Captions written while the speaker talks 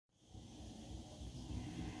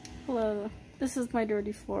Hello, this is my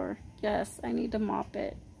dirty floor. Yes, I need to mop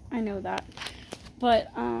it. I know that.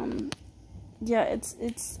 But, yeah,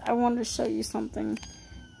 it's, I wanted to show you something,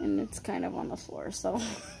 and it's kind of on the floor, so,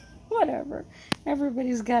 whatever.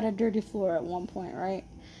 Everybody's got a dirty floor at one point, right?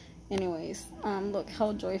 Anyways, look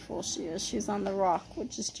how joyful she is. She's on the rock,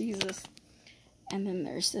 which is Jesus. And then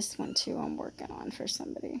there's this one, too, I'm working on for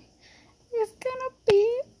somebody. It's gonna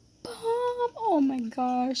be bomb. Oh my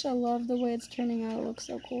gosh, I love the way it's turning out. It looks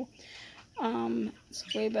so cool.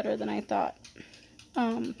 It's way better than I thought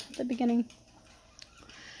at the beginning.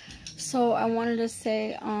 So I wanted to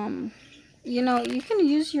say, you know, you can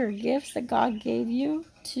use your gifts that God gave you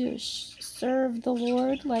to serve the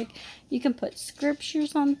Lord. Like, you can put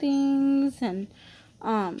scriptures on things, and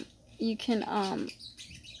you can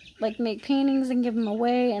like make paintings and give them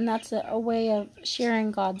away, and that's a way of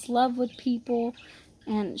sharing God's love with people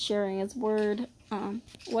and sharing His word.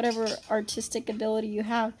 Whatever artistic ability you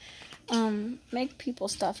have, make people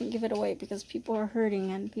stuff and give it away, because people are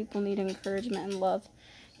hurting and people need encouragement and love.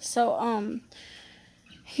 So,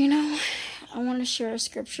 you know, I want to share a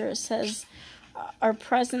scripture. It says, our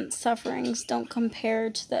present sufferings don't compare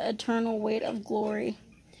to the eternal weight of glory.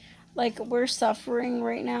 Like, we're suffering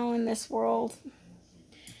right now in this world,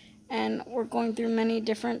 and we're going through many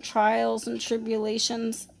different trials and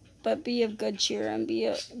tribulations, but be of good cheer and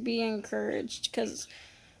be encouraged, because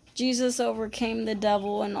Jesus overcame the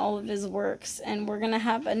devil and all of his works, and we're going to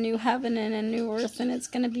have a new heaven and a new earth, and it's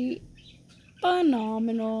going to be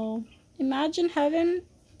phenomenal. Imagine heaven.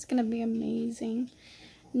 It's going to be amazing.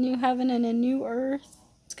 New heaven and a new earth.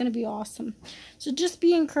 It's going to be awesome. So just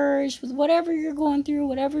be encouraged with whatever you're going through,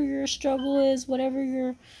 whatever your struggle is, whatever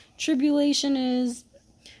your tribulation is.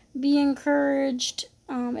 Be encouraged.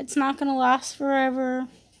 It's not going to last forever.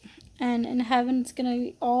 And in heaven, it's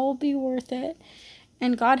going to all be worth it.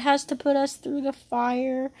 And God has to put us through the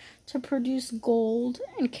fire to produce gold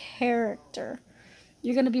and character.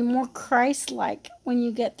 You're going to be more Christ-like when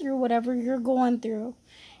you get through whatever you're going through.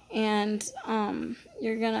 And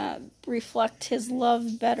you're going to reflect His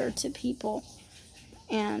love better to people.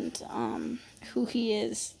 And who He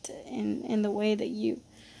is in the way that you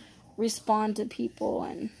respond to people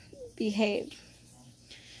and behave.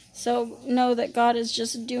 So know that God is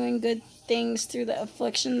just doing good things through the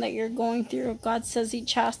affliction that you're going through. God says He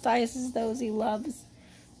chastises those He loves.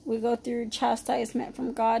 We go through chastisement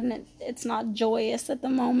from God, and it's not joyous at the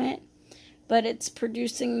moment, but it's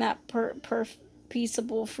producing that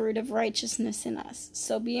peaceable fruit of righteousness in us.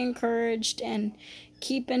 So be encouraged and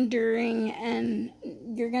keep enduring, and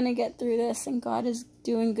you're going to get through this, and God is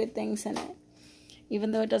doing good things in it,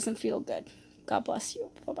 even though it doesn't feel good. God bless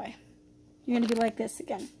you. Bye-bye. You're going to be like this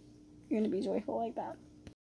again. You're going to be joyful like that.